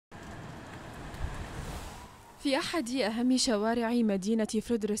في أحد أهم شوارع مدينة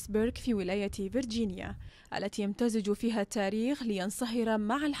فريدريسبرغ في ولاية فيرجينيا التي يمتزج فيها التاريخ لينصهر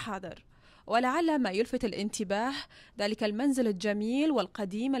مع الحاضر. ولعل ما يلفت الانتباه ذلك المنزل الجميل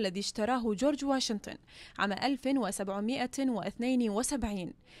والقديم الذي اشتراه جورج واشنطن عام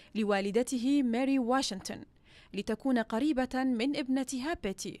 1772 لوالدته ماري واشنطن لتكون قريبة من ابنتها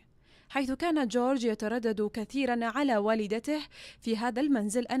بيتي، حيث كان جورج يتردد كثيرا على والدته في هذا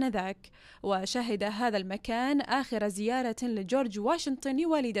المنزل آنذاك. وشهد هذا المكان آخر زيارة لجورج واشنطن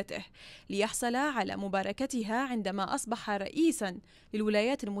لوالدته ليحصل على مباركتها عندما أصبح رئيسا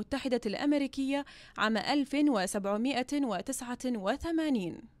للولايات المتحدة الأمريكية عام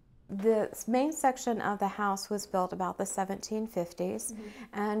 1789. The main section of the house was built about the 1750s,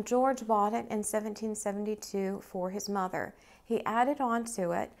 and George bought it in 1772 for his mother. He added on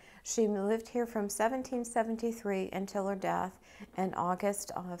to it. She lived here from 1773 until her death in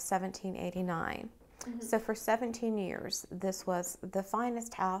August of 1789. So for 17 years, this was the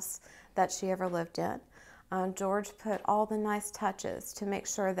finest house that she ever lived in. George put all the nice touches to make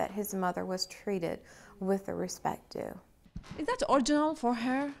sure that his mother was treated with the respect due. Is that original for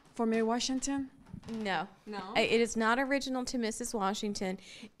her, for Mary Washington? No. No? It is not original to Mrs. Washington.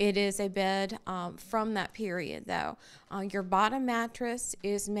 It is a bed from that period, though. Your bottom mattress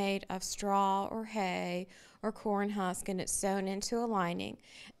is made of straw or hay or corn husk, and it's sewn into a lining.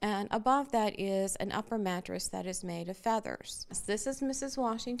 And above that is an upper mattress that is made of feathers. This is Mrs.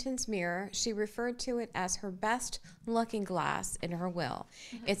 Washington's mirror. She referred to it as her best looking glass in her will.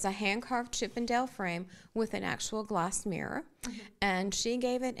 It's a hand-carved Chippendale frame with an actual glass mirror, and she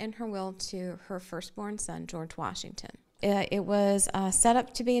gave it in her will to her firstborn son, George Washington. It was set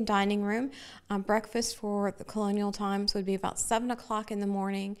up to be a dining room. Breakfast for the colonial times would be about 7 o'clock in the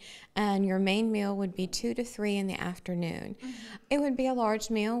morning, and your main meal would be 2 to 3 in the afternoon. It would be a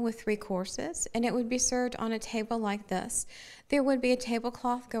large meal with 3 courses, and it would be served on a table like this. There would be a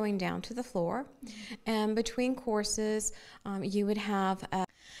tablecloth going down to the floor, and between courses, you would have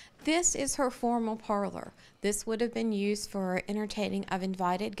This is her formal parlor. This would have been used for entertaining of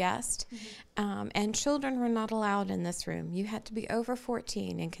invited guests, and children were not allowed in this room. You had to be over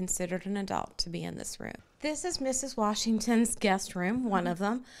 14 and considered an adult to be in this room. This is Mrs. Washington's guest room, one of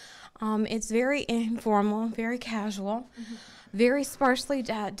them. It's very informal, very casual, very sparsely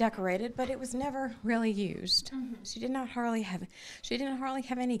decorated, but it was never really used. She didn't hardly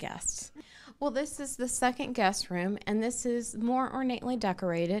have any guests. Well, this is the second guest room, and this is more ornately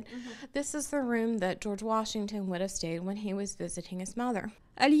decorated. This is the room that George Washington would have stayed when he was visiting his mother.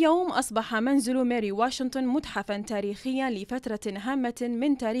 اليوم أصبح منزل ماري واشنطن متحفاً تاريخياً لفترة هامة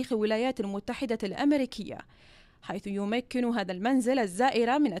من تاريخ الولايات المتحدة الأمريكية، حيث يمكن هذا المنزل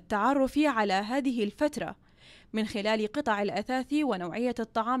الزائر من التعرف على هذه الفترة من خلال قطع الأثاث ونوعية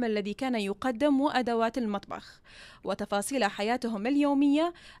الطعام الذي كان يقدم وأدوات المطبخ وتفاصيل حياتهم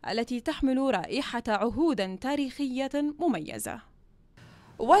اليومية التي تحمل رائحة عهود تاريخية مميزة.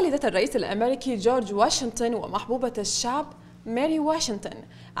 والدة الرئيس الأمريكي جورج واشنطن ومحبوبة الشعب ماري واشنطن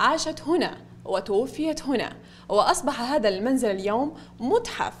عاشت هنا وتوفيت هنا، وأصبح هذا المنزل اليوم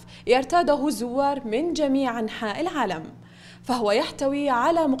متحف يرتاده الزوار من جميع أنحاء العالم، فهو يحتوي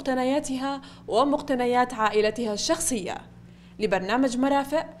على مقتنياتها ومقتنيات عائلتها الشخصية. لبرنامج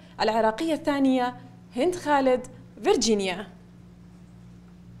مرافق العراقية الثانية، هند خالد، فيرجينيا.